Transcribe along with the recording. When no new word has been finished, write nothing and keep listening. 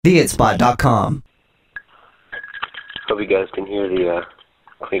TheItSpot.com. Hope you guys can hear the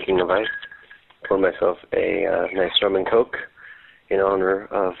clinking of ice. Poured myself a nice rum and coke in honor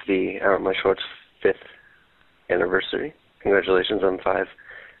of the Out of My Shorts 5th anniversary. Congratulations on 5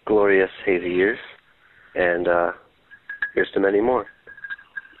 glorious hazy years, and here's to many more.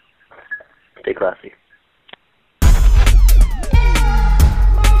 Stay classy.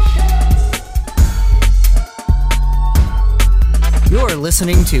 You're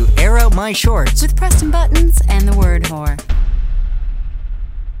listening to Air Out My Shorts with Preston Buttons and the Word Whore.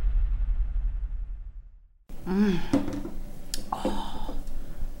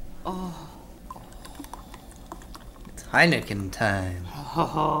 It's Heineken time.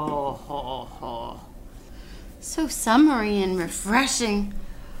 So summery and refreshing.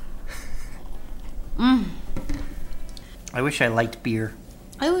 I wish I liked beer.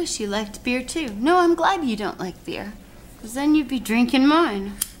 I wish you liked beer too. No, I'm glad you don't like beer. Because then you'd be drinking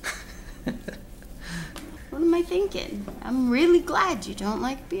mine. What am I thinking? I'm really glad you don't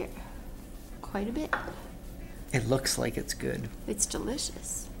like beer. Quite a bit. It looks like it's good. It's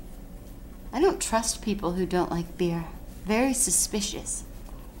delicious. I don't trust people who don't like beer. Very suspicious.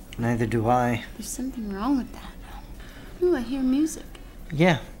 Neither do I. There's something wrong with that. Ooh, I hear music.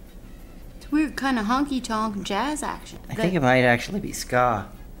 Yeah, It's weird kind of honky-tonk jazz action. I think it might actually be ska.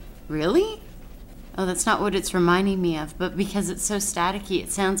 Really? Oh, that's not what it's reminding me of, but because it's so staticky,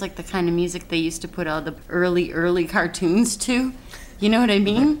 it sounds like the kind of music they used to put all the early cartoons to. You know what I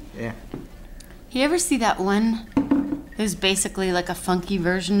mean? Yeah. You ever see that one? It was basically like a funky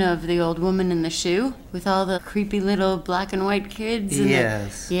version of The Old Woman in the Shoe with all the creepy little black and white kids. And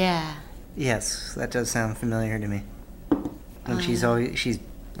Yes. Yeah. Yes, that does sound familiar to me. And she's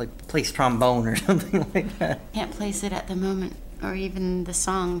like plays trombone or something like that. Can't place it at the moment, or even the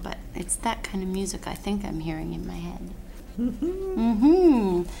song, but it's that kind of music I think I'm hearing in my head.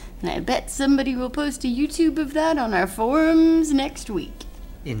 And I bet somebody will post a YouTube of that on our forums next week.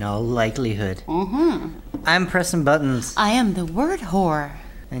 In all likelihood. I'm Preston Buttons, I am the Word Whore.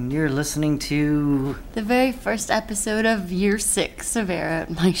 and you're listening to... The very first episode of Year 6 of Air Out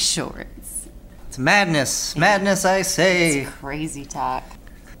My Shorts. It's madness. Madness, I say. It's crazy talk.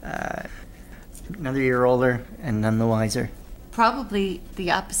 Another year older and none the wiser. Probably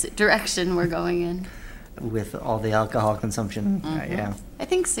the opposite direction we're going in. With all the alcohol consumption. Yeah. I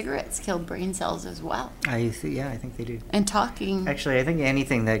think cigarettes kill brain cells as well. I think they do. And talking Actually, I think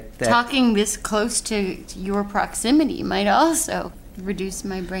anything that talking this close to your proximity might also reduce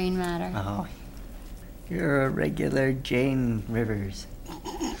my brain matter. Oh, you're a regular Jane Rivers.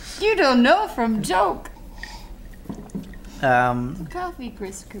 You don't know from joke. Um, Coffee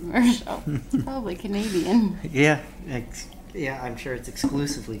Crisp commercial. It's probably Canadian. yeah, I'm sure it's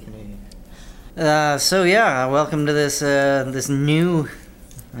exclusively Canadian. So yeah, welcome to this this new,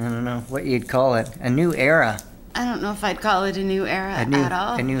 I don't know what you'd call it, a new era, I don't know if I'd call it a new era at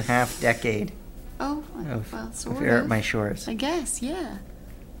all. a new half decade Oh, of, well, sort of Air of. Out My Shorts. I guess, yeah.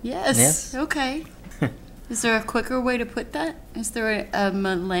 Yes. Yes? Okay. Is there a quicker way to put that? Is there a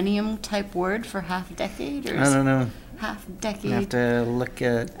millennium type word for half decade, or I don't know. half You decade? have to look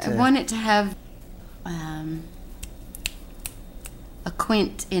at. I want it to have a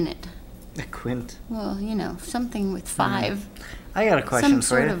quint in it. A quint. Well, you know, something with 5. I got a question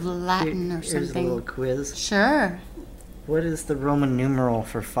Some for you. sort of Latin or Here's something. a little quiz. Sure. What is the Roman numeral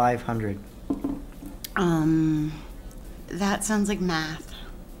for 500? That sounds like math.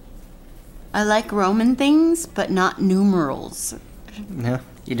 I like Roman things, but not numerals. No,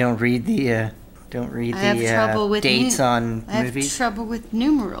 you don't read the I have trouble with dates on I have movies. trouble with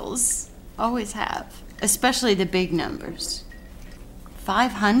numerals. Always have, especially the big numbers.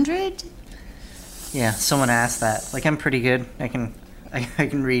 500? Yeah, someone asked that. Like, I'm pretty good. I can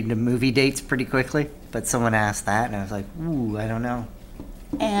read the movie dates pretty quickly. But someone asked that, and I was like, ooh, I don't know.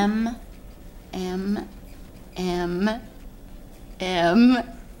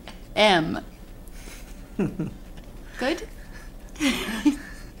 M. Good?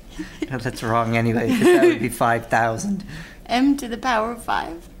 No, that's wrong anyway, because that would be 5,000. M to the power of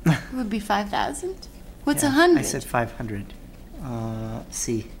 5 would be 5,000. What's Yeah, 100? I said 500.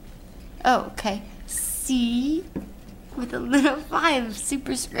 C. Oh, okay. C with a little 5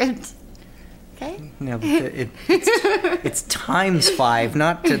 superscript. Okay? No, but it's times 5,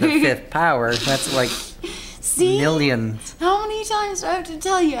 not to the 5th power. That's like See? millions. How many times do I have to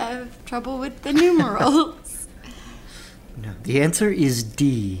tell you I have trouble with the numerals? No, the answer is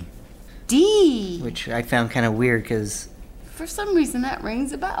D, D. which I found kind of weird because For some reason that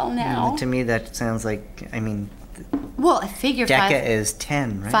rings a bell now. to me that sounds like, I mean, Well, I figure Deca is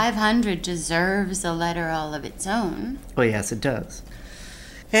 10, right? 500 deserves a letter all of its own. Well, yes, it does.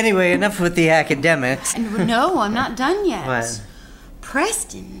 Anyway, enough with the academics. And no, I'm not done yet. What?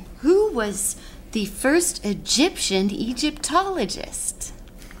 Preston, who was the first Egyptian Egyptologist?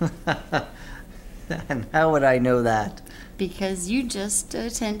 And how would I know that? Because you just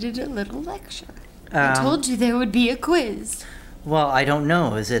attended a little lecture. I Um, told you there would be a quiz. Well, I don't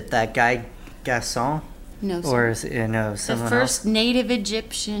know. Is it that guy Gasson? No, sir. Or is it, The someone first native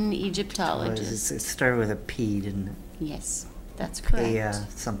Egyptian else? Egyptologist. It started with a P, didn't it? Yes, that's correct.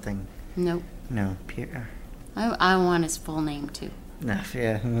 Something. Nope. No, Pierre. I want his full name too. No,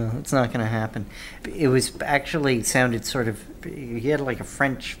 yeah, well, it's not going to happen. It was actually sounded sort of. He had like a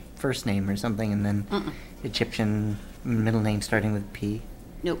French first name or something, and then Egyptian middle name starting with P.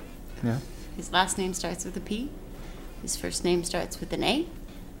 Nope. No. His last name starts with a P. His first name starts with an A,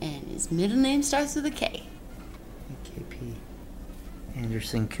 and his middle name starts with a K. KP.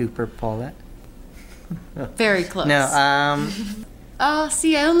 Anderson Cooper Paulette. Very close. No. Oh,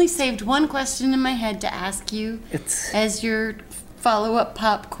 see, I only saved one question in my head to ask you It's. as your follow-up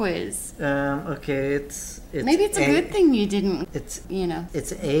pop quiz. Okay. It's. Maybe it's a good thing you didn't. It's. You know,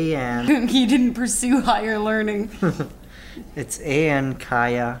 It's A-N. you didn't pursue higher learning. It's A-N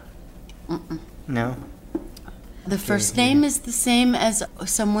Kaya. No. The first name is the same as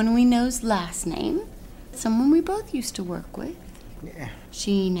someone we know's last name. Someone we both used to work with. Yeah.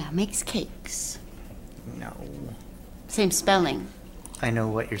 She now makes cakes. No. Same spelling. I know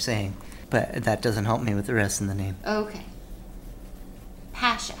what you're saying, but that doesn't help me with the rest of the name. Okay.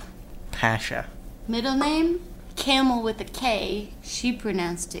 Pasha. Pasha. Middle name? Camel with a K. She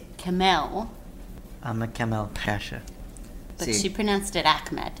pronounced it Kamel, I'm a Kemal Pasha. but See. she pronounced it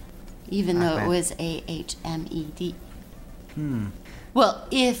Ahmed, even though it Ahmed. was Ahmed. Hmm. Well,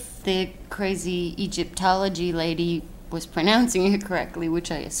 if the crazy Egyptology lady was pronouncing it correctly,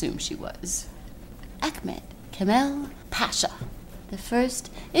 which I assume she was. Ahmed Kamel Pasha, the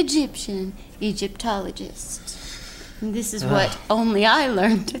first Egyptian Egyptologist. And this is what only I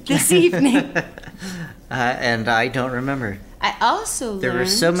learned this evening. And I don't remember. I also learned... There were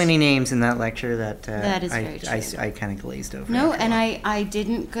so many names in that lecture that, That is very true. I kind of glazed over. No, after a and while. I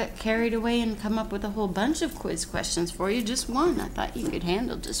didn't get carried away and come up with a whole bunch of quiz questions for you, just one. I thought you could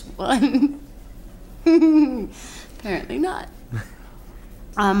handle just one. Apparently not.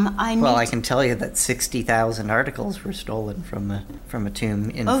 Well, I can tell you that 60,000 articles were stolen from a tomb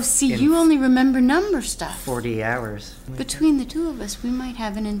in. Oh, see, in you only remember number stuff. 40 hours. Between the two of us, we might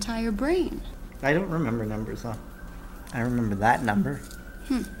have an entire brain. I don't remember numbers though. I remember that number.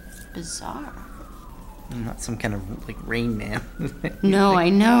 Bizarre. I'm not some kind of like Rain Man. No, I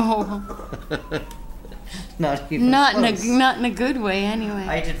know. Not even Not close. in a good way, anyway.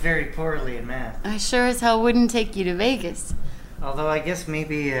 I did very poorly in math. I sure as hell wouldn't take you to Vegas. Although I guess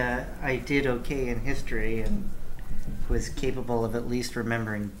maybe I did okay in history and was capable of at least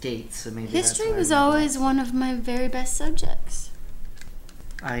remembering dates. So maybe History that's why was I remember always one of my very best subjects.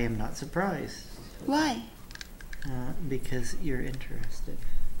 that. I am not surprised Why? because you're interested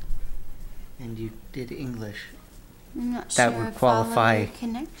and you did English. I'm not That sure would I follow qualify- your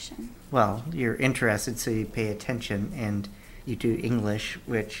connection. Well, you're interested, so you pay attention, and you do English,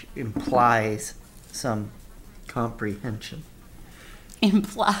 which implies some comprehension.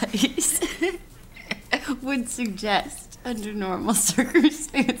 Implies. Would suggest under normal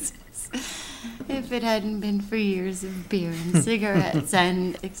circumstances. If it hadn't been for years of beer and cigarettes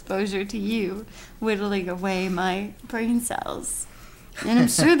and exposure to you, whittling away my brain cells. And I'm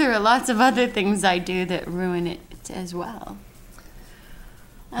sure there are lots of other things I do that ruin it as well.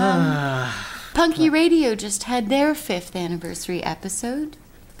 Punky Radio just had their 5th anniversary episode.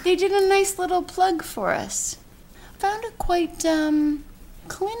 They did a nice little plug for us. Found it quite,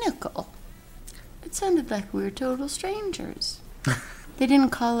 clinical. It sounded like we were total strangers. They didn't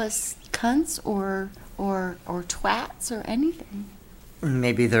call us cunts or twats or anything.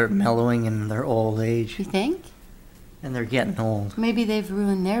 Maybe they're mellowing in their old age, You think? and they're getting old. Maybe they've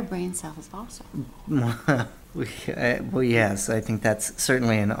ruined their brain cells also. Well, yes, I think that's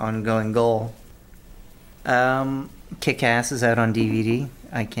certainly an ongoing goal. Kick-Ass is out on DVD.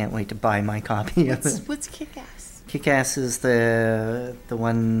 I can't wait to buy my copy of it. What's Kick-Ass? Kick-Ass is the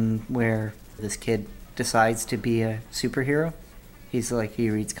one where this kid decides to be a superhero. He's like, he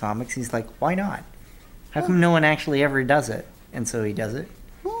reads comics. He's like, why not? How come no one actually ever does it? And so he does it.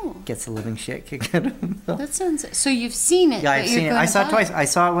 Oh, Gets the living shit kicked out of him. that sounds... So you've seen it, Yeah, but I've you're seen it. going I to saw it buy twice. I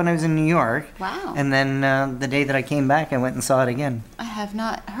saw it when I was in New York. Wow. And then the day that I came back, I went and saw it again. I have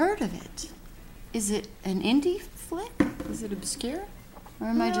not heard of it. Is it an indie flick? Is it obscure? Or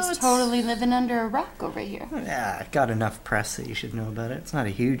am I No, just it's- totally living under a rock over here? Yeah, it got enough press that you should know about it. It's not a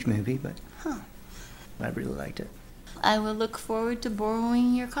huge movie, but Huh. I really liked it. I will look forward to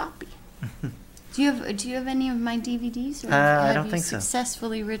borrowing your copy. Do you have any of my DVDs? Or I don't think so. Have you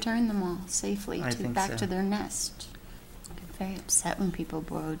successfully returned them all safely back so. to their nest? I get very upset when people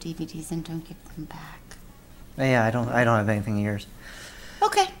borrow DVDs and don't give them back. Yeah, I don't have anything of yours.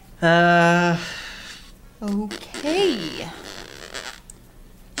 Okay. Okay.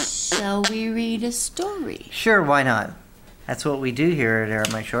 Shall we read a story? Sure, why not? That's what we do here at Air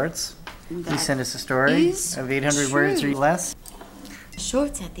My Shorts. You send us a story of 800 words or less.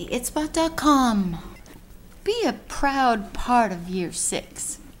 Shorts at theitspot.com. Be a proud part of year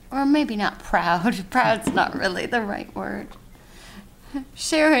 6. Or maybe not proud. Proud's not really the right word.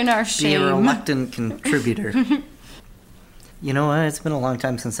 Share in our shame. Be a reluctant contributor. You know what? It's been a long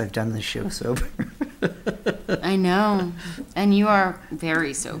time since I've done this show sober. I know. And you are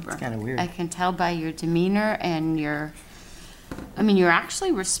very sober. It's kind of weird. I can tell by your demeanor and you're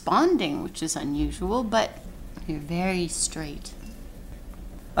actually responding, which is unusual, but you're very straight.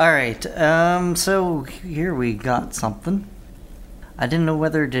 All right, so here we got something. I didn't know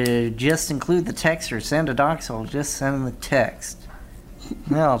whether to just include the text or send a doc, so I'll just send the text.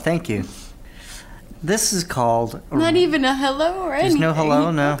 Well, thank you. This is called... Not even a hello or anything? There's no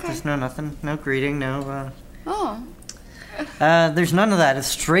hello, no. Okay. There's no nothing. No greeting, no... Oh. There's none of that. It's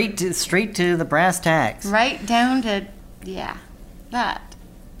straight to the brass tacks. Right down to, that.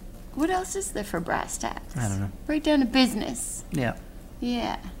 What else is there for brass tacks? I don't know. Right down to business. Yeah.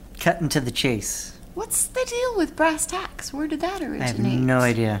 Yeah. Cutting to the chase. What's the deal with brass tacks? Where did that originate? I have no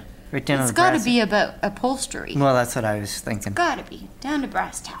idea. Right down to It's the got brass... to be about upholstery. Well, that's what I was thinking. Got to be. Down to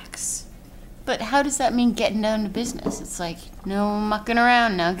brass tacks. But how does that mean getting down to business? It's like, no mucking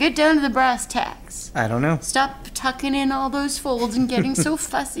around now. Get down to the brass tacks. I don't know. Stop tucking in all those folds and getting so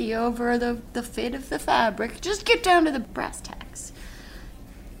fussy over the fit of the fabric. Just get down to the brass tacks.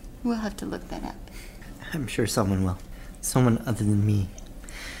 We'll have to look that up. I'm sure someone will. Someone other than me.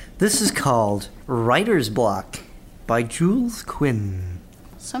 This is called Writer's Block by Jules Quinn.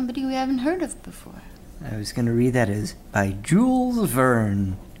 Somebody we haven't heard of before. I was going to read that as by Jules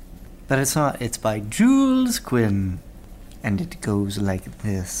Verne. But it's not. It's by Jules Quinn. And it goes like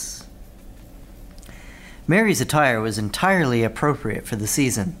this. Mary's attire was entirely appropriate for the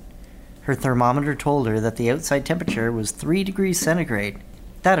season. Her thermometer told her that the outside temperature was 3 degrees centigrade.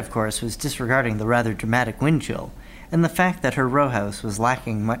 That, of course, was disregarding the rather dramatic wind chill, and the fact that her row house was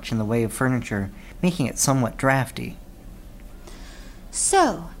lacking much in the way of furniture, making it somewhat drafty.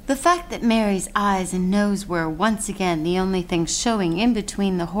 So, the fact that Mary's eyes and nose were once again the only things showing in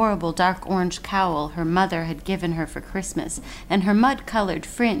between the horrible dark orange cowl her mother had given her for Christmas and her mud-colored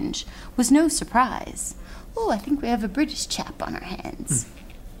fringe was no surprise. Oh, I think we have a British chap on our hands.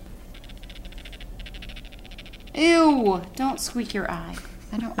 Ew! Don't squeak your eye.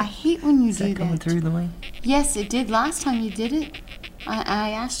 I hate when you do that. Coming through the way? Yes, it did last time you did it.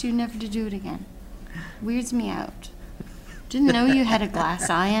 I asked you never to do it again. Weirds me out. Didn't know you had a glass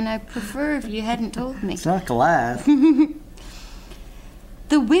eye, and I'd prefer if you hadn't told me. It's not glass.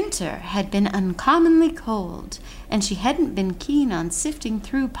 The winter had been uncommonly cold, and she hadn't been keen on sifting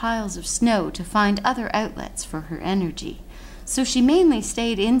through piles of snow to find other outlets for her energy. So she mainly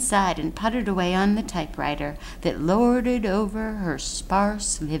stayed inside and puttered away on the typewriter that lorded over her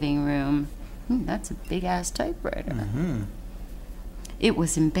sparse living room. That's a big-ass typewriter. Mm-hmm. It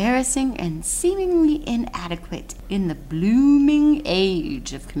was embarrassing and seemingly inadequate in the blooming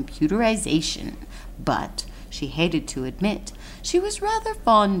age of computerization, but she hated to admit she was rather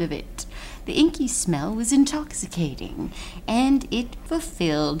fond of it. The inky smell was intoxicating, and it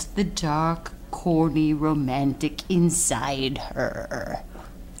fulfilled the dark, corny romantic inside her.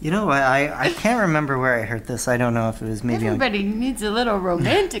 You know, I can't remember where I heard this. I don't know if it was maybe Everybody needs a little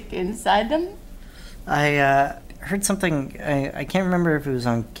romantic inside them. I heard something. I can't remember if it was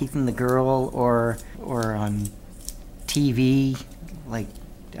on Keith and the Girl or on TV. Like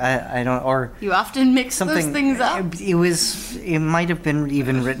I don't, or You often mix something. those things up. It might have been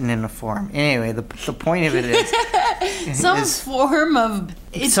even written in a form. Anyway, the point of it is Some form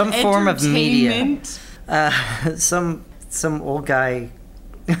of media. entertainment. Some old guy.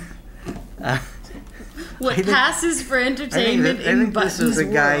 What I think- passes for entertainment I in think Button's this was a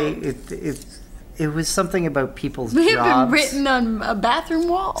guy. world. It was something about people's May have jobs. been written on a bathroom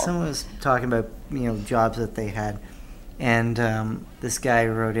wall. Someone was talking about jobs that they had, and this guy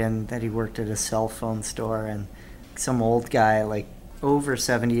wrote in that he worked at a cell phone store, and some old guy like over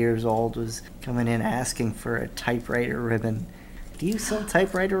 70 years old was coming in asking for a typewriter ribbon. Do you sell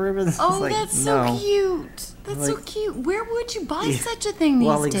typewriter ribbons? Oh, It's like, that's no. so cute. That's so Like- cute. Where would you buy such a thing these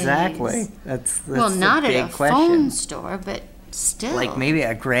Well, days? exactly. That's Well, the not big at a question. phone store, but Still. Like maybe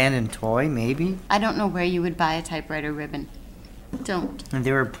a grand and toy, maybe. I don't know where you would buy a typewriter ribbon. Don't. And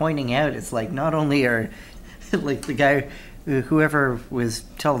they were pointing out, it's like not only are, like the guy, whoever was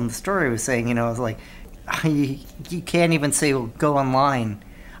telling the story was saying, you know, it's like, you can't even say, well, go online.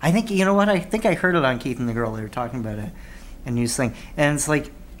 I think, you know what, I think I heard it on Keith and the Girl. They were talking about a news thing. And it's like,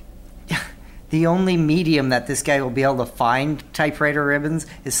 the only medium that this guy will be able to find typewriter ribbons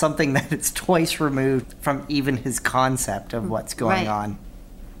is something that is twice removed from even his concept of what's going on.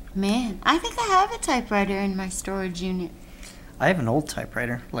 Man, I think I have a typewriter in my storage unit. I have an old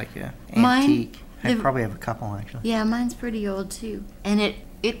typewriter, like an antique. I probably have a couple, actually. Yeah, mine's pretty old, too. And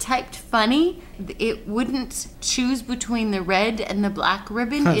it typed funny. It wouldn't choose between the red and the black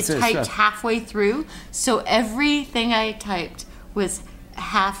ribbon. It typed halfway through. So everything I typed was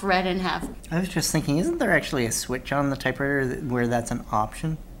half red and half. I was just thinking, isn't there actually a switch on the typewriter where that's an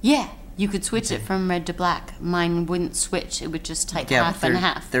option? Yeah, you could switch it from red to black. Mine wouldn't switch. It would just type half and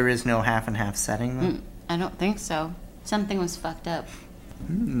half. There is no half and half setting, though? I don't think so. Something was fucked up.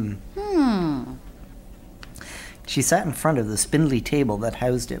 She sat in front of the spindly table that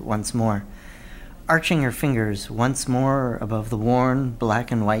housed it once more, arching her fingers once more above the worn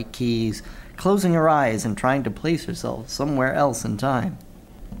black and white keys, closing her eyes and trying to place herself somewhere else in time.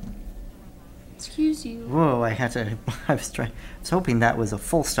 Excuse you. Whoa, I was hoping that was a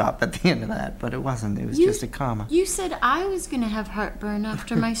full stop at the end of that, but it wasn't. It was just a comma. You said I was going to have heartburn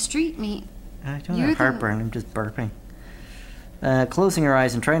after my street meet. I don't have heartburn, I'm just burping. Closing her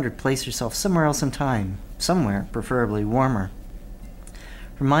eyes and trying to place herself somewhere else in time. Somewhere, preferably warmer.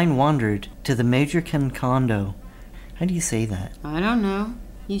 Her mind wandered to the Majorcan condo. How do you say that? I don't know.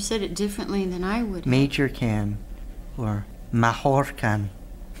 You said it differently than I would. Majorcan, or Majorcan.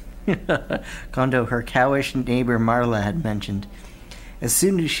 Condo her cowish neighbor Marla had mentioned. As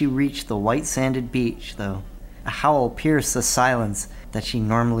soon as she reached the white sanded beach, though, a howl pierced the silence that she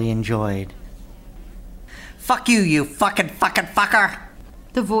normally enjoyed. Fuck you, you fucking fucker!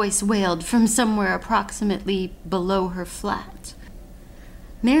 The voice wailed from somewhere approximately below her flat.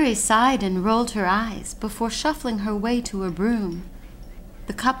 Mary sighed and rolled her eyes before shuffling her way to a broom.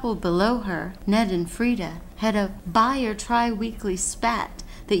 The couple below her, Ned and Frida, had a buy or try weekly spat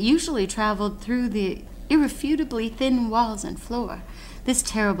that usually traveled through the irrefutably thin walls and floor. This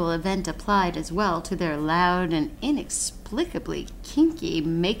terrible event applied as well to their loud and inexplicably kinky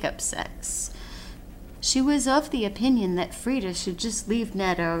makeup sex. She was of the opinion that Frida should just leave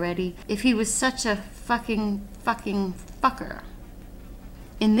Ned already if he was such a fucking fucker.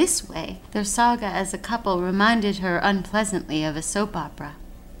 In this way, their saga as a couple reminded her unpleasantly of a soap opera.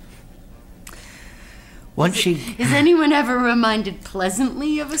 Is anyone ever reminded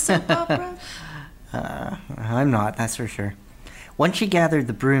pleasantly of a soap opera? I'm not, that's for sure. Once she gathered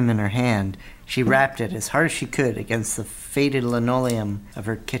the broom in her hand, she rapped it as hard as she could against the faded linoleum of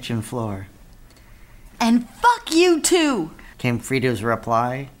her kitchen floor. And fuck you too! Came Frida's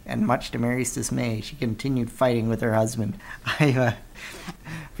reply, and much to Mary's dismay, she continued fighting with her husband.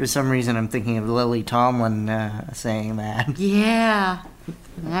 For some reason, I'm thinking of Lily Tomlin saying that. Yeah,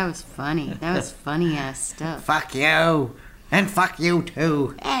 that was funny. That was funny-ass stuff. Fuck you! And fuck you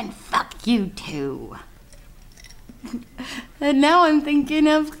too! And fuck you too! And now I'm thinking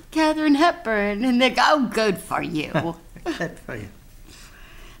of Katharine Hepburn, and they go, good for you. Good for you.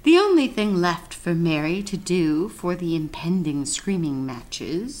 The only thing left for Mary to do for the impending screaming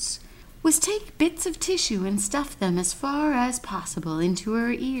matches was take bits of tissue and stuff them as far as possible into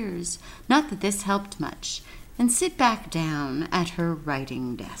her ears, not that this helped much, and sit back down at her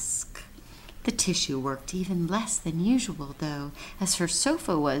writing desk. The tissue worked even less than usual, though, as her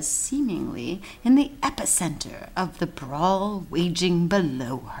sofa was, seemingly, in the epicenter of the brawl waging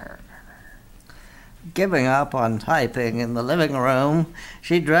below her. Giving up on typing in the living room,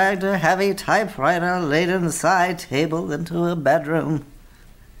 she dragged a heavy typewriter-laden side table into her bedroom.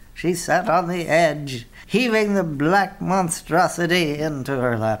 She sat on the edge, heaving the black monstrosity into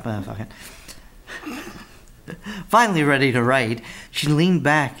her lap. Finally ready to write, she leaned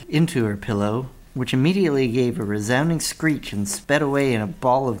back into her pillow, which immediately gave a resounding screech and sped away in a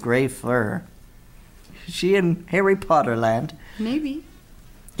ball of gray fur. Is she in Harry Potter land? Maybe.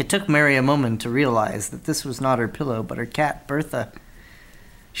 It took Mary a moment to realize that this was not her pillow, but her cat, Bertha.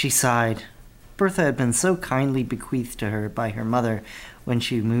 She sighed. Bertha had been so kindly bequeathed to her by her mother when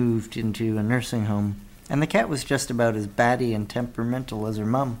she moved into a nursing home, and the cat was just about as batty and temperamental as her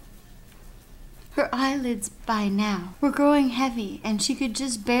mum. Her eyelids, by now, were growing heavy, and she could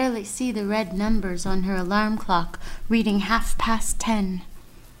just barely see the red numbers on her alarm clock reading 10:30.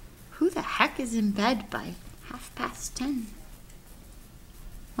 Who the heck is in bed by 10:30?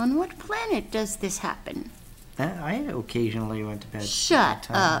 On what planet does this happen? I occasionally went to bed. Shut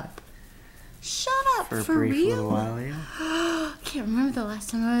up. Shut up, For a for brief real? little while, yeah. Can't remember the last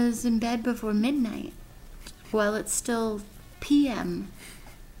time I was in bed before midnight. While it's still PM.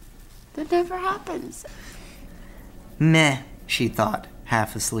 That never happens. Meh, she thought,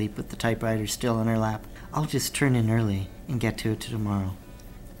 half asleep with the typewriter still in her lap. I'll just turn in early and get to it tomorrow.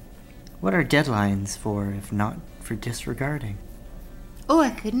 What are deadlines for if not for disregarding? Oh, I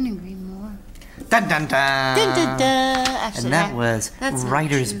couldn't agree more. Dun dun dun! Dun, dun, dun. Actually, And that was that's not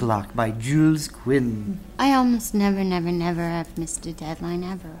Writer's true. Block by Jules Quinn. I almost never have missed a deadline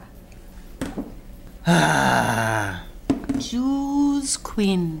ever. Ah, Jules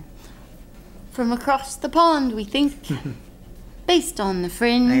Quinn. From across the pond, we think. Based on the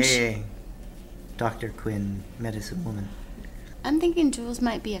fringe. hey, Dr. Quinn, medicine woman. I'm thinking Jules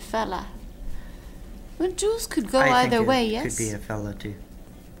might be a fella. Well, Jules could go I either think way, it yes? Could be a fella too.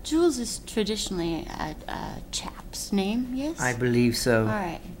 Jules is traditionally a chap's name, yes? I believe so.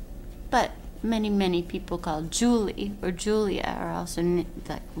 Alright. But many people called Julie or Julia are also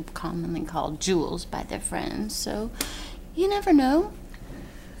commonly called Jules by their friends, so you never know.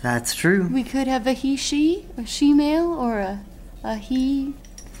 That's true. We could have a he, she, or she male, or a he.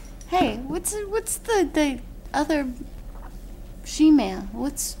 Hey, what's the other she male?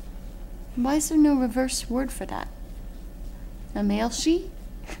 Why is there no reverse word for that? A male she?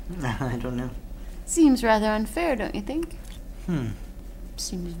 I don't know. Seems rather unfair, don't you think?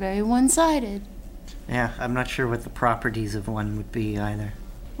 Seems very one-sided. Yeah, I'm not sure what the properties of one would be either.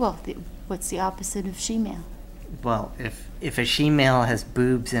 Well, what's the opposite of she male? Well, if a she-male has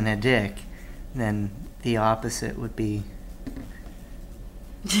boobs and a dick, then the opposite would be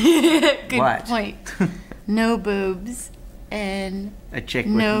Good what? point. No boobs and a chick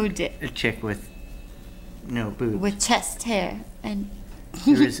No with dick. a chick with no boobs. with chest hair and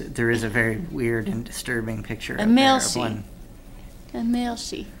there is a very weird and disturbing picture A out male there of she. one a male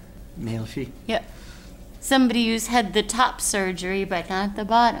she. male she. Yep. Somebody who's had the top surgery but not the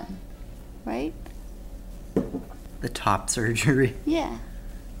bottom, right? The top surgery, Yeah.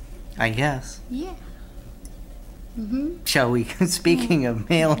 I guess. Yeah. Mm-hmm. Shall we? Speaking of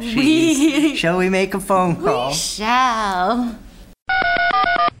male she's, shall we make a phone call? We shall.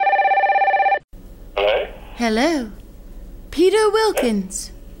 Hello? Hello. Peter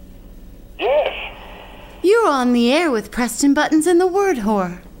Wilkins. Yes. You're on the air with Preston Buttons and the Word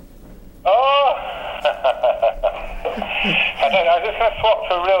Whore. Oh! I was just going to swap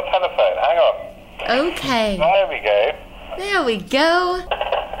to a real telephone. Hang on. Okay. There we go. There we go.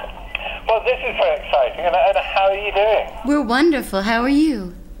 Well, this is very exciting. And how are you doing? We're wonderful. How are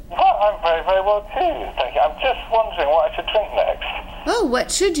you? Well, I'm very, very well too. Thank you. I'm just wondering what I should drink next. Oh,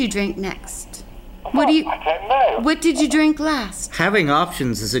 what should you drink next? What do you? I don't know. What did you drink last? Having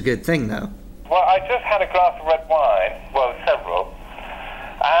options is a good thing, though. Well, I just had a glass of red wine. Well, several.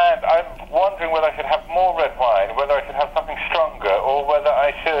 And I'm wondering whether I should have more red wine, whether I should have something stronger, or whether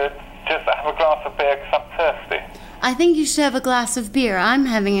I should just have a glass of beer because I'm thirsty. I think you should have a glass of beer. I'm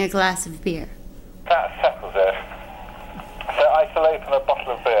having a glass of beer. That settles it. So I shall open a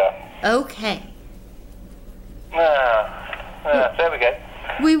bottle of beer. Okay. There we go.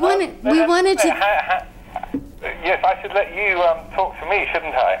 We wanted to. Yes, I should let you talk to me,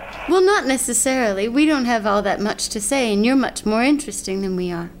 shouldn't I? Well, not necessarily. We don't have all that much to say, and you're much more interesting than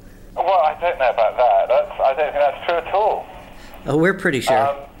we are. Well, I don't know about that. I don't think that's true at all. Oh, we're pretty sure.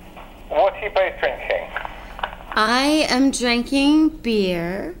 What are you both drinking? I am drinking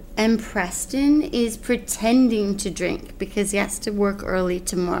beer, and Preston is pretending to drink because he has to work early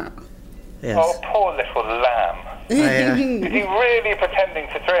tomorrow. Yes. Oh, poor little lamb. Is he really pretending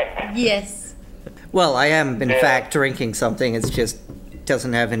to drink? Yes. Well, I am in Yeah. fact drinking something. It's just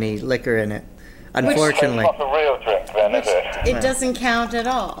doesn't have any liquor in it, unfortunately. It's not a real drink then, is it? It doesn't count at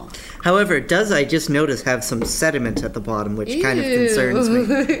all. However, it does, I just noticed, have some sediment at the bottom, which kind of concerns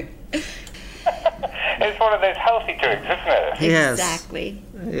me. It's one of those healthy drinks, isn't it? Yes. Exactly.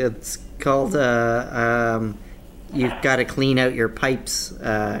 It's called, you've got to clean out your pipes.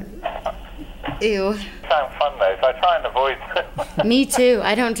 Ew. Sound fun though, so I try and avoid it. Me too.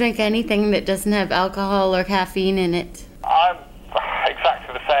 I don't drink anything that doesn't have alcohol or caffeine in it. I'm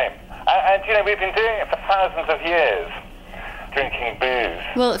exactly the same. And you know, we've been doing it for thousands of years, drinking booze.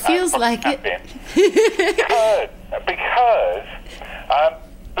 Well, it feels like it. Because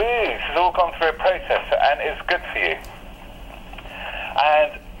booze has all gone through a process and it's good for you.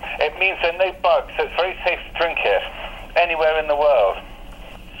 And it means there are no bugs, so it's very safe to drink it anywhere in the world.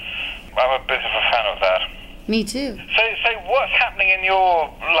 I'm a bit of a fan of that. Me too. So what's happening in your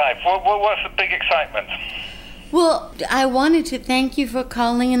life? What's the big excitement? Well, I wanted to thank you for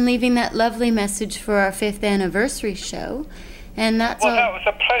calling and leaving that lovely message for our 5th anniversary show. And that's Well, all. that was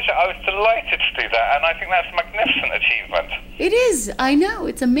a pleasure. I was delighted to do that, and I think that's a magnificent achievement. It is. I know.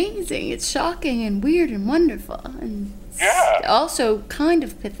 It's amazing. It's shocking and weird and wonderful. And Yeah. also kind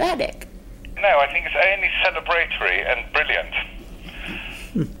of pathetic. No, I think it's only celebratory and brilliant.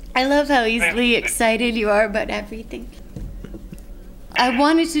 I love how easily excited you are about everything. I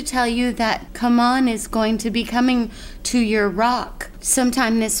wanted to tell you that Come On is going to be coming to your rock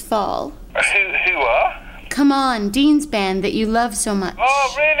sometime this fall. Who are? Come On, Dean's band that you love so much.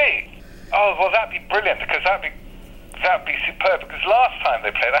 Oh, really? Oh, well, that'd be brilliant, because that'd be superb, because last time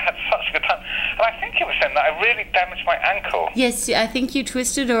they played, I had such a good time. And I think it was then that I really damaged my ankle. Yes, I think you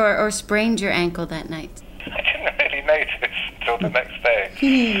twisted or sprained your ankle that night. I didn't really notice until the next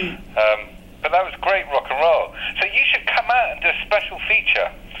day. But that was great rock and roll. So you should come out and do a special feature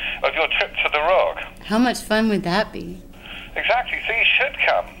of your trip to the Rock. How much fun would that be? Exactly. So you should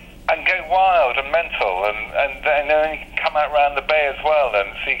come and go wild and mental, and then you can come out around the bay as well, and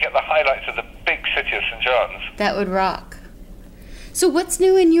so you get the highlights of the big city of St. John's. That would rock. So what's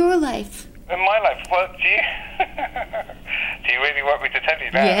new in your life? In my life, well, do you really want me to tell you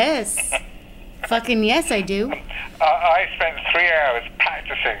that? Yes. Fucking yes, I do. I spent 3 hours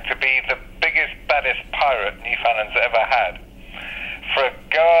practicing to be the biggest, baddest pirate Newfoundland's ever had for a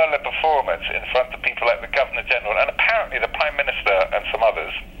gala performance in front of people like the Governor General and apparently the Prime Minister and some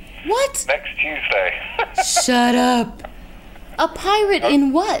others What? next Tuesday. Shut up. A pirate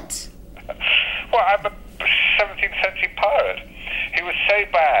in what? Well, I'm a 17th century pirate. He was so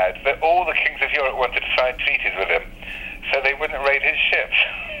bad that all the kings of Europe wanted to sign treaties with him so they wouldn't raid his ships.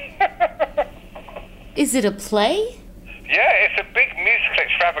 Is it a play? Yeah, it's a big musical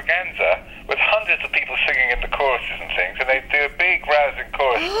extravaganza with hundreds of people singing in the choruses and things, and they do a big rousing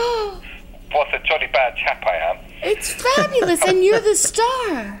chorus. What a jolly bad chap I am. It's fabulous, and you're the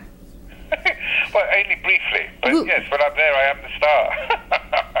star. Well, only briefly, but Well- yes, when I'm there, I am the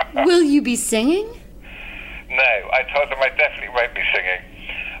star. Will you be singing? No, I told them I definitely won't be singing.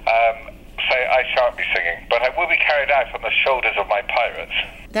 So I shan't be singing, but I will be carried out on the shoulders of my pirates.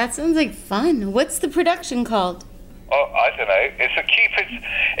 That sounds like fun. What's the production called? Oh, I don't know. It's a Cupid's.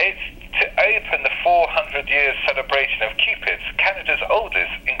 It's to open the 400 years celebration of Cupid's, Canada's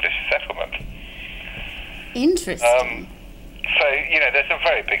oldest English settlement. Interesting. So, there's a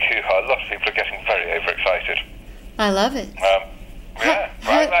very big hoo-ha. Lots of people are getting very overexcited. I love it. Yeah,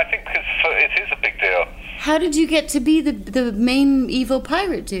 I think because it is a big deal. How did you get to be the main evil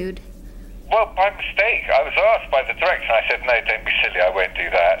pirate dude? Well, by mistake. I was asked by the director, and I said, no, don't be silly, I won't do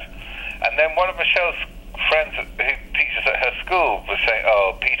that. And then one of Michelle's friends who teaches at her school was saying,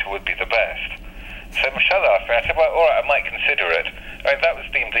 oh, Peter would be the best. So Michelle asked me, I said, well, all right, I might consider it. I mean, that was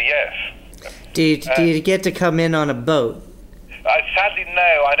deemed a yes. Do you get to come in on a boat? Sadly,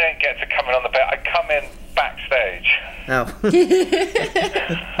 no, I don't get to come in on the boat. I come in backstage. Oh.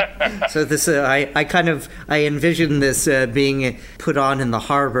 So this, I envision this being put on in the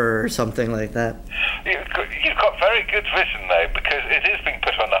harbor or something like that. You've got very good vision, though, because it is being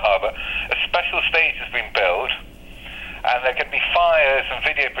put on the harbour. A special stage has been built, and there can be fires and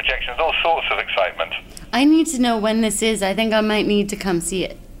video projections, all sorts of excitement. I need to know when this is. I think I might need to come see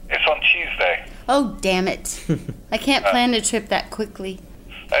it. It's on Tuesday. Oh, damn it. I can't plan a trip that quickly.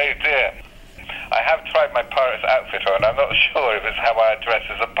 Oh, dear. I have tried my pirate's outfit on. I'm not sure if it's how I dress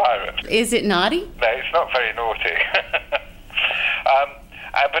as a pirate. Is it naughty? No, it's not very naughty.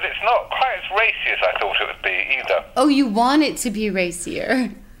 But it's not quite as racy as I thought it would be, either. Oh, you want it to be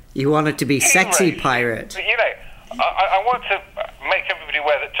racier. You want it to be sexy racy. pirate. I want to make everybody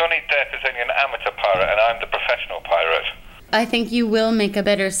aware that Johnny Depp is only an amateur pirate and I'm the professional pirate. I think you will make a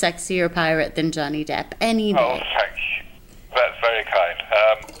better, sexier pirate than Johnny Depp any Oh, day. thank you. That's very kind.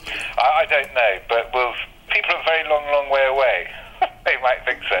 I don't know, but people are a very long, long way away. They might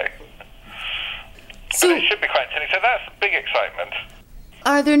think so. So, But it should be quite interesting. So that's big excitement.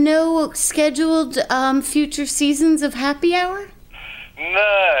 are there no scheduled future seasons of Happy Hour?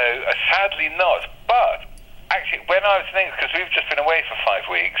 No, sadly not. But actually, when I was thinking, because we've just been away for 5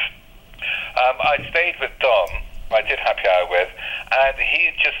 weeks, I stayed with Dom, I did Happy Hour with, and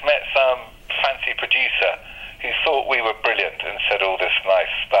he just met some fancy producer who thought we were brilliant and said all this nice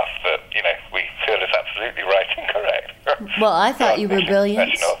stuff that, we feel is absolutely right and correct. Well, I thought you were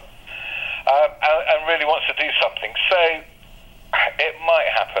brilliant. Professional. And really wants to do something. So it might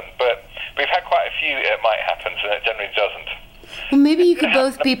happen, but we've had quite a few it might happen, and it generally doesn't. Well, maybe you could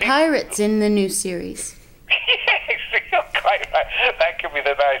both be pirates in the new series. Yes, you're quite right. That could be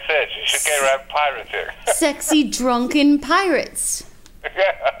the nice edge. You should go around pirating. Sexy, drunken pirates.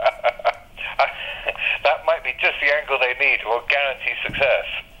 That might be just the angle they need will guarantee success.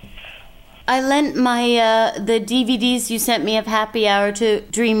 I lent my the DVDs you sent me of Happy Hour to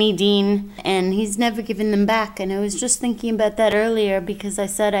Dreamy Dean, and he's never given them back. And I was just thinking about that earlier because I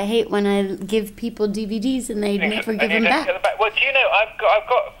said I hate when I give people DVDs and they never give them back. Well, do you know, I've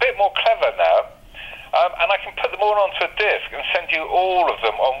got a bit more clever now, and I can put them all onto a disc and send you all of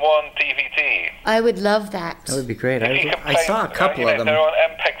them on one DVD. I would love that. That would be great. If you can I play saw a them, couple of them. They're on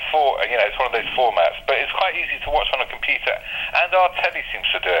MPEG-4, it's one of those formats, but it's quite easy to watch on a computer, and our telly seems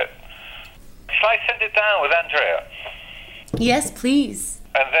to do it. Shall I send it down with Andrea? Yes, please.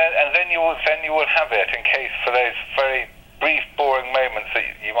 And then you will have it in case for those very brief, boring moments that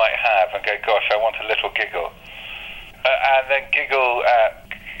you might have, and go, gosh, I want a little giggle, and then giggle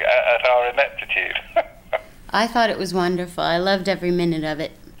at our ineptitude. I thought it was wonderful. I loved every minute of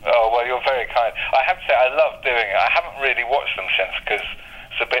it. Oh, well, you're very kind. I have to say, I love doing it. I haven't really watched them since, because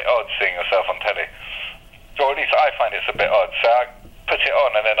it's a bit odd seeing yourself on telly. Or at least I find it's a bit odd. So I put it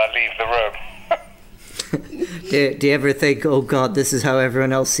on and then I leave the room. Do you ever think, oh God, this is how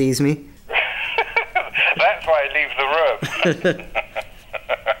everyone else sees me? That's why I leave the room.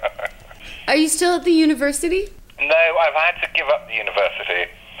 Are you still at the university? No, I've had to give up the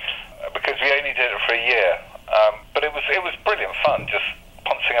university because we only did it for a year. But it was brilliant fun, just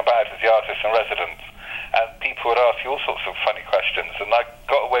poncing about as the artist in residence. And people would ask you all sorts of funny questions, and I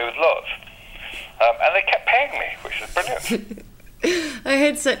got away with lots. And they kept paying me, which is brilliant. I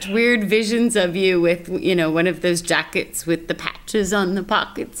had such weird visions of you with, one of those jackets with the patches on the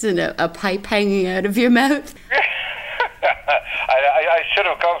pockets and a pipe hanging out of your mouth. I should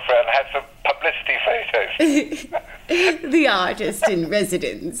have gone for it and had some publicity photos. The artist in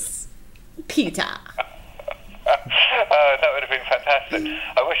residence, Peter. That would have been fantastic.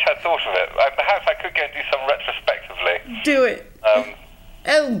 I wish I'd thought of it. Perhaps I could go and do some retrospectively. Do it.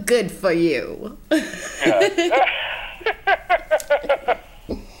 Oh, good for you. Yeah.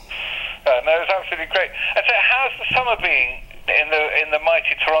 No, it was absolutely great. And so, how's the summer been in the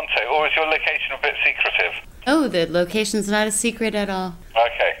mighty Toronto, or is your location a bit secretive? Oh, the location's not a secret at all.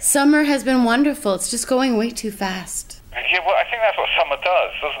 Okay. Summer has been wonderful. It's just going way too fast. Yeah, well, I think that's what summer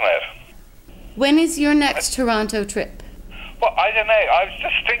does, doesn't it? When is your next Toronto trip? Well, I don't know. I was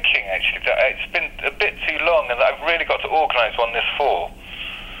just thinking, actually, that it's been a bit too long and that I've really got to organise one this fall.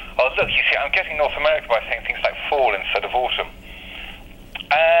 Oh, look, you see, I'm getting North America by saying things like fall instead of autumn.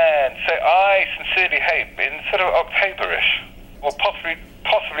 And so I sincerely hope in sort of October-ish, or possibly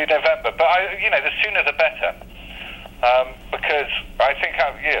November, but the sooner the better. Because I think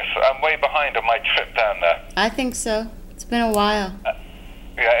I'm way behind on my trip down there. I think so. It's been a while.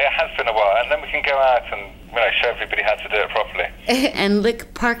 Yeah, it has been a while. And then we can go out and show everybody how to do it properly. And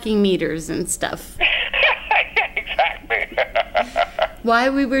lick parking meters and stuff. Exactly. Why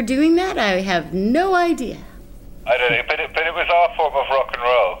we were doing that, I have no idea. I don't know, but it was our form of rock and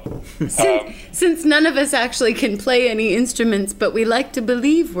roll. Since none of us actually can play any instruments, but we like to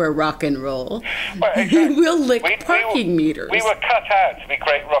believe we're rock and roll, well, exactly. We'll lick parking meters. We were cut out to be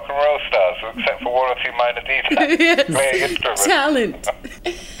great rock and roll stars, except for one or two minor details. Yes. Playing instruments. Talent.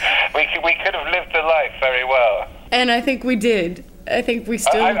 we could have lived the life very well. And I think we did. I think we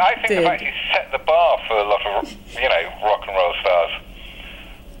still did. I think we've actually set the bar for a lot of, rock and roll stars.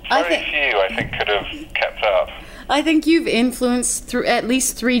 Very few, I think, could have kept up. I think you've influenced through at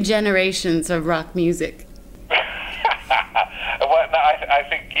least 3 generations of rock music. Well, no, I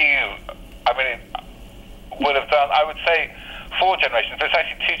think would have done, I would say 4 generations, but it's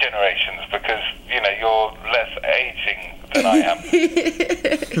actually 2 generations because, you're less aging than I am.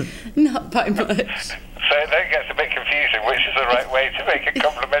 Not by much. So that gets a bit confusing, which is the right way to make it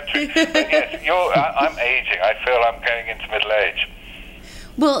complimentary. But yes, I'm aging. I feel I'm going into middle age.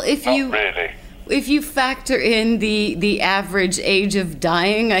 Well, If you factor in the average age of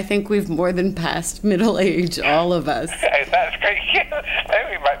dying, I think we've more than passed middle age, all of us. That's great.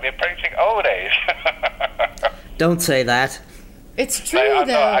 Maybe we might be approaching old age. Don't say that. It's true, no,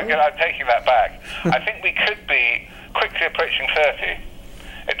 though. I'm taking that back. I think we could be quickly approaching 30.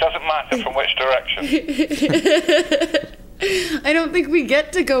 It doesn't matter from which direction. I don't think we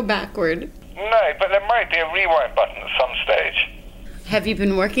get to go backward. No, but there might be a rewind button at some stage. Have you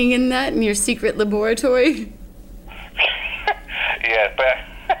been working in that in your secret laboratory? Yeah, but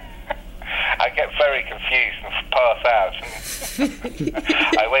I get very confused and pass out.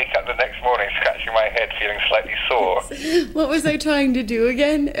 And I wake up the next morning scratching my head, feeling slightly sore. What was I trying to do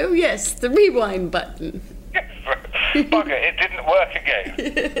again? Oh, yes, the rewind button. Yes, bugger, it didn't work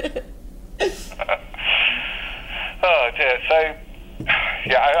again. Oh, dear. So,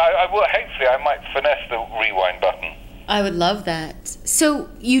 yeah, I will. Hopefully, I might finesse the rewind button. I would love that. So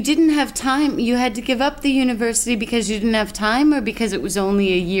you didn't have time? You had to give up the university because you didn't have time, or because it was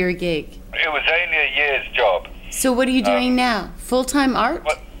only a year gig? It was only a year's job. So what are you doing now? Full-time art?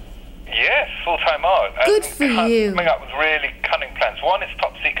 But yes, full-time art. Good for you. Coming up with really cunning plans. One is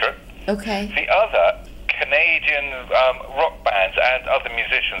top secret. Okay. The other, Canadian rock bands and other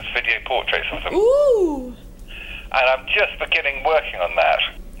musicians, video portraits of them. Ooh! And I'm just beginning working on that.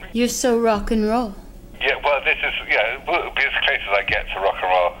 You're so rock and roll. Yeah, well, this is, it will be as close as I get to rock and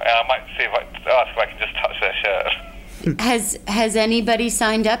roll. And I might see ask if I can just touch their shirt. Has anybody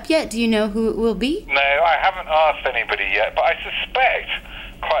signed up yet? Do you know who it will be? No, I haven't asked anybody yet, but I suspect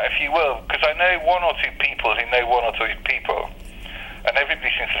quite a few will, because I know one or two people who know one or two people. And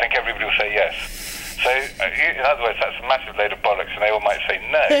everybody seems to think everybody will say yes. So, in other words, that's a massive load of bollocks, and they all might say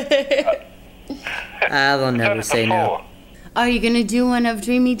no. They'll never say no. Are you going to do one of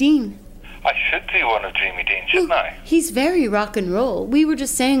Dreamy Dean? I should do one of Dreamy Dean, shouldn't I? He's very rock and roll. We were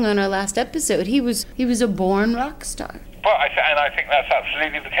just saying on our last episode, he was a born rock star. Well, and I think that's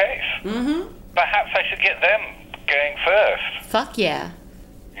absolutely the case. Mm-hmm. Perhaps I should get them going first. Fuck yeah.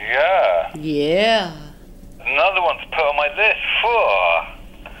 Yeah. Yeah. Another one to put on my list.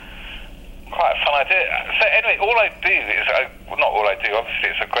 Quite a fun idea. So anyway, all I do is, not all I do, obviously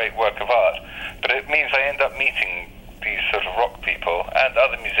it's a great work of art, but it means I end up meeting these sort of rock people and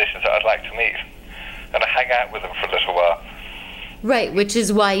other musicians that I'd like to meet, and I hang out with them for a little while. Right, which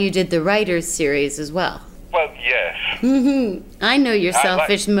is why you did the Writers series as well. Well, yes. Mm-hmm. I know your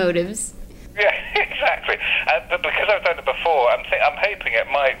selfish motives. Yeah, exactly. But because I've done it before, I'm hoping it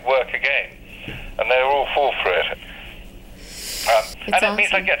might work again, and they're all for it. And it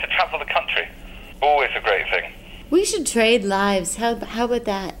means I get to travel the country. Always a great thing. We should trade lives. How about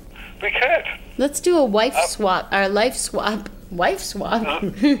that? We could. Let's do a wife swap. Our life swap. Wife swap.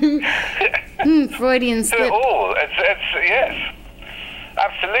 Freudian slip. Do it all. Yes.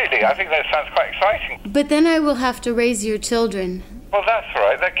 Absolutely. I think that sounds quite exciting. But then I will have to raise your children. Well, that's all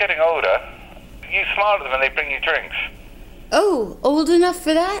right. They're getting older. You smile at them and they bring you drinks. Oh, old enough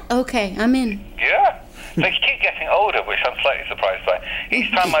for that? Okay, I'm in. Yeah. They keep getting older, which I'm slightly surprised by.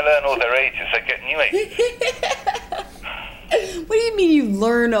 Each time I learn all their ages, they get new ages. What do you mean you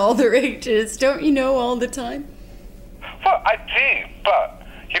learn all their ages? Don't you know all the time? Well, I do, but,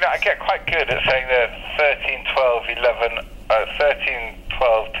 I get quite good at saying they're 13, 12, 11, 13,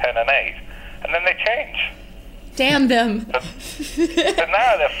 12, 10, and 8. And then they change. Damn them. But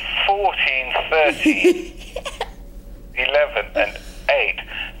now they're 14, 13, 11, and 8.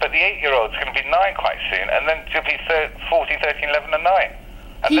 But the 8-year-old's going to be 9 quite soon, and then she'll be 14, 13, 11, and 9.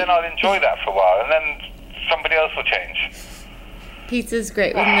 And then I'll enjoy that for a while, and then somebody else will change. Pizza's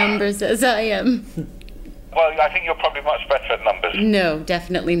great with numbers, as I am. Well, I think you're probably much better at numbers. No,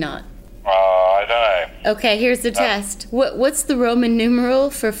 definitely not. Oh, I don't know. Okay, here's the test. What's the Roman numeral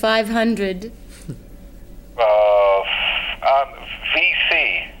for 500?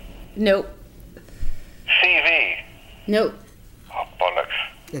 VC. Nope. CV. Nope. Oh, bollocks.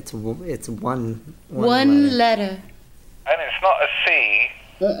 It's one letter. And it's not a C.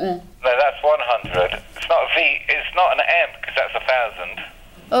 No, that's 100. It's not a V. It's not an M, because that's 1,000.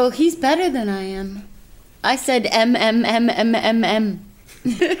 Oh, he's better than I am. I said M. That's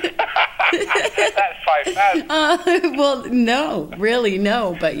 5,000. Well, no, really,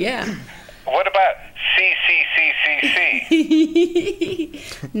 no, but yeah. What about C?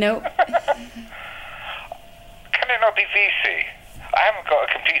 Nope. Can it not be VC? I haven't got a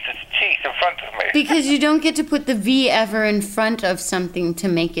computer's teeth in front of me. Because you don't get to put the V ever in front of something to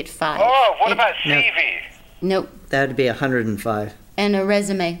make it 5. Oh, what about CV? Nope. That would be 105. And a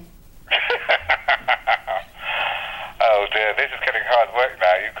resume. Oh dear, this is getting hard work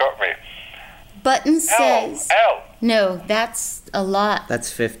now. You've got me. Button says... L. No, that's a lot. That's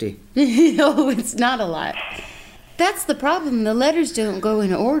 50. No, it's not a lot. That's the problem. The letters don't go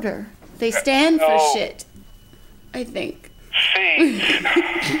in order. They stand for shit, I think. C.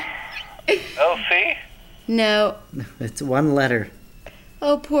 LC? No. It's one letter.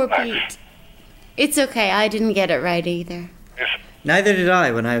 Oh, poor Pete. It's okay. I didn't get it right either. Neither did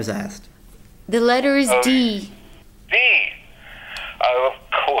I when I was asked. The letter is D. D. Oh, of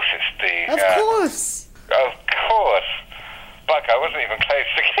course it's D. Of course. Of course. Fuck, I wasn't even close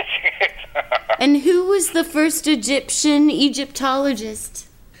to getting it. And who was the first Egyptian Egyptologist?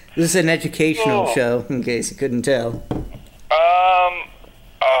 This is an educational show, in case you couldn't tell.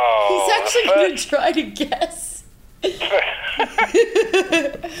 He's actually going to try to guess.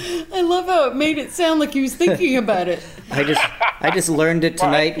 I love how it made it sound like he was thinking about it. I just learned it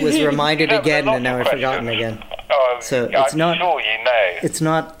tonight, was reminded again, and now I've forgotten again. So it's I'm not. sure you know. It's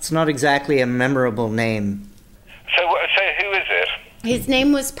not exactly a memorable name. So who is it? His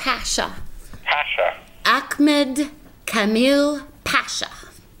name was Pasha. Pasha. Ahmed Kamil Pasha.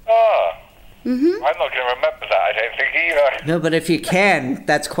 Oh. Mm-hmm. I'm not going to remember that, I don't think, either. No, but if you can,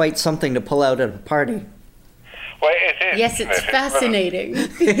 that's quite something to pull out at a party. Well, it is. Yes, it's fascinating. and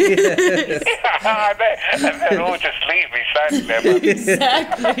then all just leave me standing there. But...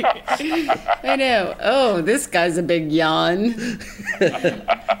 Exactly. I know. Oh, this guy's a big yawn.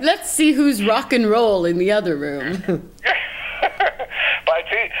 Let's see who's rock and roll in the other room.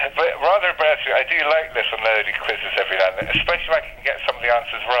 But rather embarrassing, I do like little nerdy quizzes every now and then, especially if I can get some of the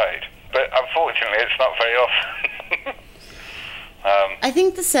answers right. But unfortunately, it's not very often. I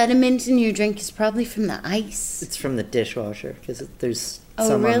think the sediment in your drink is probably from the ice. It's from the dishwasher because there's Oh,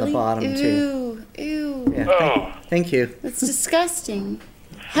 some really? on the bottom too. Ew. Yeah, Oh. thank you. That's disgusting.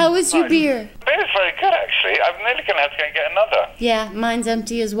 How is your beer? Beer is very good, actually. I'm nearly going to have to go and get another. Yeah, mine's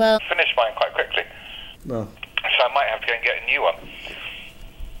empty as well. Finish mine quite quickly. Well, So I might have to go and get a new one.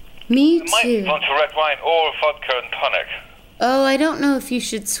 Me I might too. want a red wine or a vodka and tonic. Oh, I don't know if you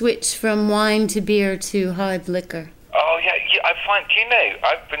should switch from wine to beer to hard liquor. Oh, yeah, I find, do you know,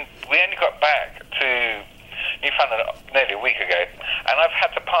 we only got back to Newfoundland nearly a week ago, and I've had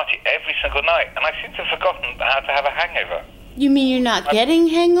to party every single night, and I seem to have forgotten how to have a hangover. You mean you're not getting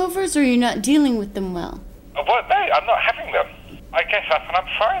hangovers, or you're not dealing with them well? Well, no, I'm not having them. I get up and I'm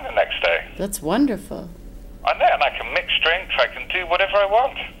fine the next day. That's wonderful. I know, and I can mix drinks, I can do whatever I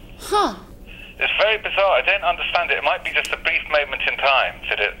want. Huh. It's very bizarre, I don't understand it. It might be just a brief moment in time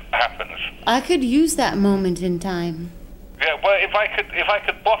that it happens. I could use that moment in time. Yeah, well, if I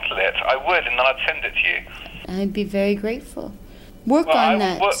could bottle it, I would, and then I'd send it to you. I'd be very grateful. Work Well, I on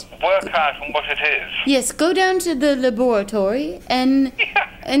will that. work out on what it is. Yes, go down to the laboratory and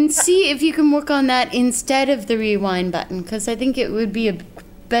see if you can work on that instead of the rewind button, because I think it would be a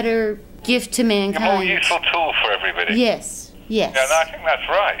better gift to A more mankind. useful tool for everybody. Yes, yes. Yeah, no, I think that's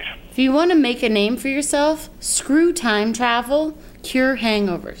right. If you want to make a name for yourself, screw time travel, cure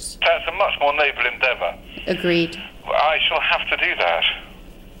hangovers. That's a much more noble endeavour. Agreed. I shall have to do that.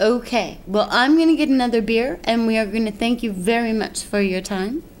 Okay, well, I'm going to get another beer, and we are going to thank you very much for your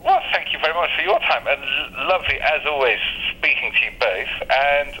time. Well, thank you very much for your time, and lovely, as always, speaking to you both.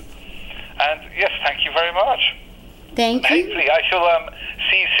 And yes, thank you very much. Thank you. Hopefully, I shall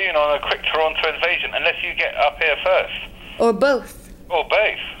see you soon on a quick Toronto invasion, unless you get up here first. Or both. Or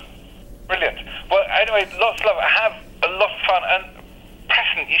both. Brilliant. Well, anyway, lots of love. Have a lot of fun. And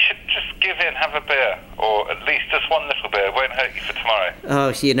Preston, you should just give in, have a beer. Or at least just one little beer. It won't hurt you for tomorrow.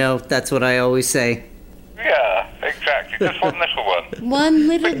 oh, that's what I always say. Yeah, exactly. Just one little one. One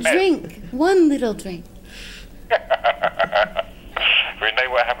little drink. One little drink. We know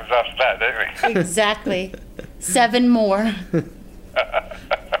what happens after that, don't we? Exactly. 7 more.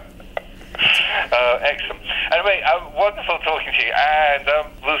 Excellent. Anyway, wonderful talking to you. And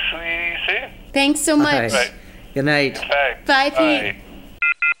we'll see you soon. Thanks so much. Right. Good night. Thanks. Bye, Pete.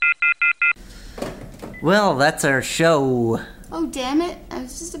 Well, that's our show. Oh, damn it. I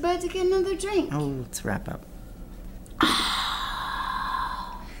was just about to get another drink. Oh, let's wrap up.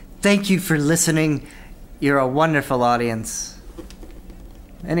 Thank you for listening. You're a wonderful audience.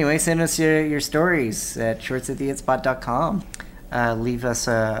 Anyway, send us your stories at shortsattheitspot.com. Leave us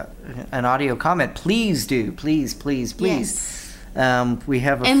an audio comment. Please do. Please. Yes. We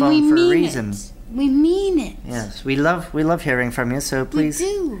have a And we phone for a mean reason. it. We mean it. Yes, we love hearing from you. So please We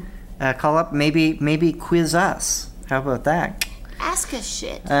do. call up. Maybe quiz us. How about that? Ask us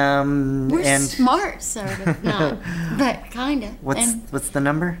shit. We're and smart, sort of. Not, but kind of. what's the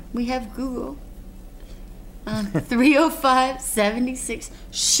number? We have Google. 305-76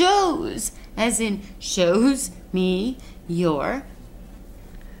 shows, as in shows me your.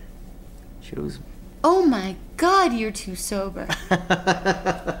 Shows. Oh my God, you're too sober.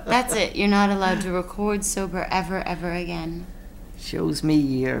 That's it. You're not allowed to record sober ever again. Shows me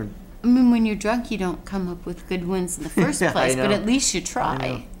your. I mean, when you're drunk, you don't come up with good ones in the first I place, but know. at least you I try.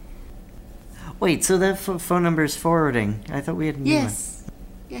 know. Wait, so that phone number is forwarding. I thought we had a new Yes.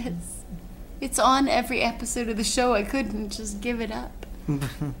 Yes. It's on every episode of the show. I couldn't just give it up. one.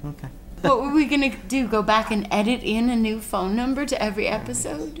 Okay. What were we going to do? Go back and edit in a new phone number to every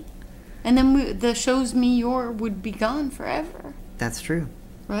episode? And then the shows me your would be gone forever, That's true.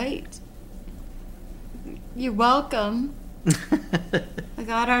 right? You're welcome. I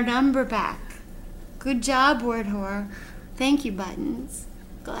got our number back. Good job, Word Whore. Thank you, Buttons.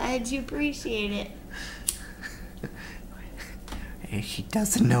 Glad you appreciate it. Hey, she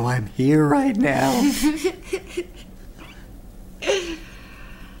doesn't know I'm here right now.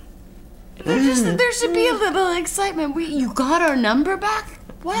 There should be a little excitement. You got our number back?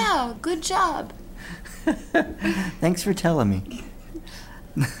 Wow, good job. Thanks for telling me.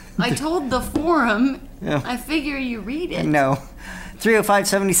 I told the forum. Yeah. I figure you read it. No.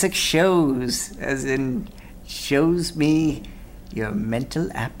 305-76 shows, as in shows me your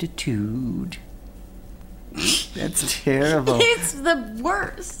mental aptitude. That's terrible. It's the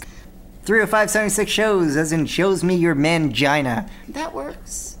worst. 305-76 shows, as in shows me your mangina. That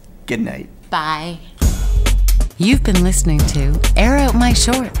works. Good night. Bye. You've been listening to Air Out My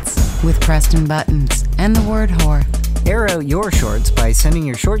Shorts with Preston Buttons and the Word Whore. Air out your shorts by sending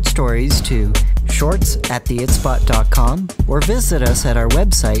your short stories to shorts@theitspot.com or visit us at our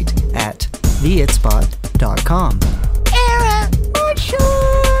website at theitspot.com. Air out my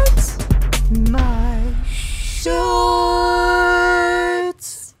shorts. My shorts.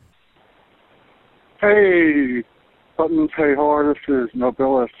 Hey, Buttons, hey, whore, this is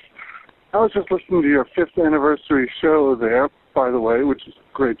Nobilis. I was just listening to your 5th anniversary show there, by the way, which is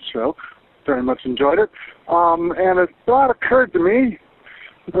a great show. Very much enjoyed it. And a thought occurred to me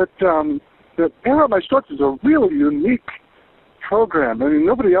that Air Out My Shorts is a really unique program. I mean,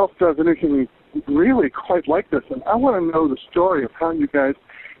 nobody else does anything really quite like this. And I want to know the story of how you guys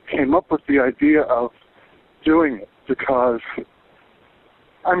came up with the idea of doing it, because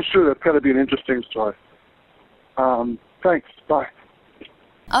I'm sure that's got to be an interesting story. Thanks. Bye.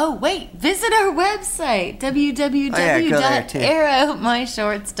 Oh, wait. Visit our website,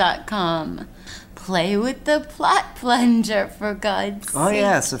 www.airoutmyshorts.com. Play with the plot plunger, for God's sake. Oh,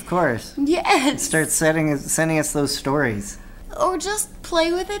 yes, of course. Yes. Start sending us those stories. Or just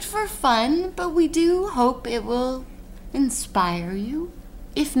play with it for fun, but we do hope it will inspire you.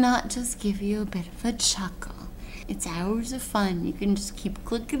 If not, just give you a bit of a chuckle. It's hours of fun. You can just keep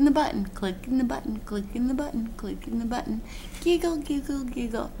clicking the button, clicking the button, clicking the button, clicking the button. Giggle, giggle,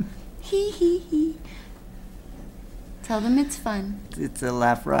 giggle. Hee, hee, hee. Tell them it's fun. It's a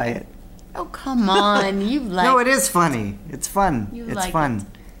laugh riot. Oh, come on. You like No, it is funny. It's fun. You It's like fun.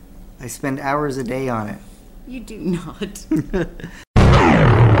 I spend hours a day on it. You do not.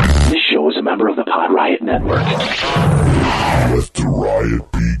 This show is a member of the Pod Riot Network. Let the riot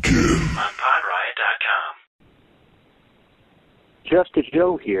begin. On podriot.com. Just a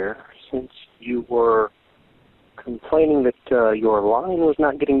Joe here, since you were complaining that your line was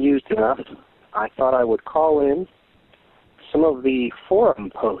not getting used enough, I thought I would call in some of the forum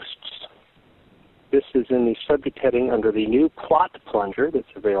posts. This is in the subject heading under the new plot plunger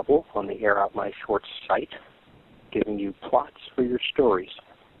that's available on the Air Out My Shorts site, giving you plots for your stories.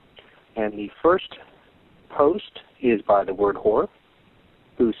 And the first post is by the Word Whore,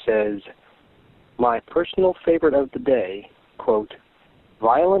 who says, my personal favorite of the day, quote,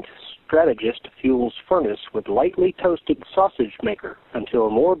 violent strategist fuels furnace with lightly toasted sausage maker until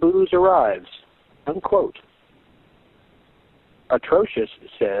more booze arrives, unquote. Atrocious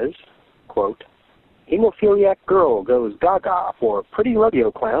says, quote, hemophiliac girl goes gaga for pretty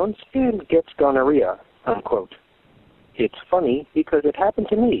rodeo clowns and gets gonorrhea, unquote. It's funny because it happened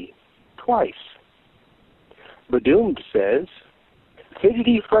to me, twice. Bedoomed says,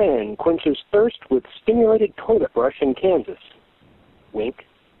 fidgety Fran quenches thirst with stimulated toilet brush in Kansas. Wink.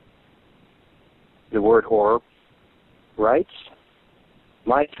 The Word Whore writes,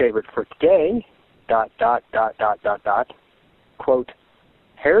 my favorite for today, ... quote,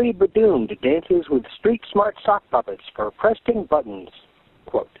 Harry Bedoomed dances with street smart sock puppets for Preston Buttons,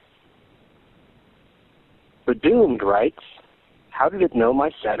 quote. Bedoomed writes, how did it know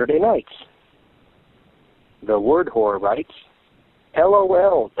my Saturday nights? The Word Whore writes,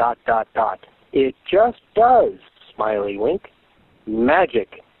 LOL ... It just does, smiley wink.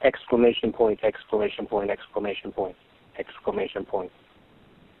 Magic! Exclamation point, exclamation point, exclamation point, exclamation point.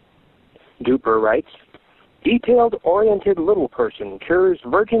 Duper writes, detailed-oriented little person cures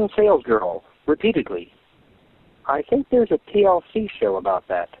virgin salesgirl repeatedly. I think there's a TLC show about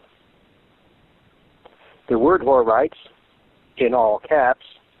that. The Word Whore writes, in all caps,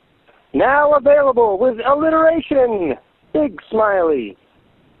 now available with alliteration! Big smiley.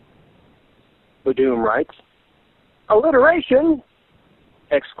 Badoom writes, alliteration!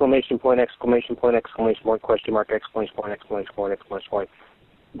 Exclamation point, exclamation point, exclamation point, question mark, exclamation point, exclamation point, exclamation point.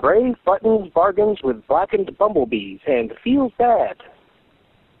 Brave Buttons bargains with blackened bumblebees and feels bad.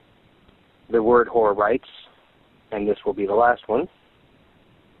 The Word Whore writes, and this will be the last one,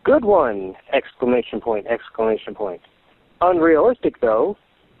 good one! Exclamation point, exclamation point. Unrealistic, though,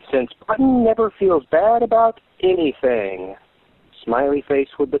 since Button never feels bad about anything. Smiley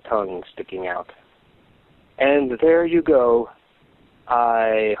face with the tongue sticking out. And there you go.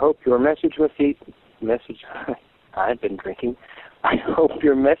 I hope your message I've been drinking. I hope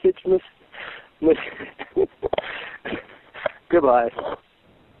your message Goodbye.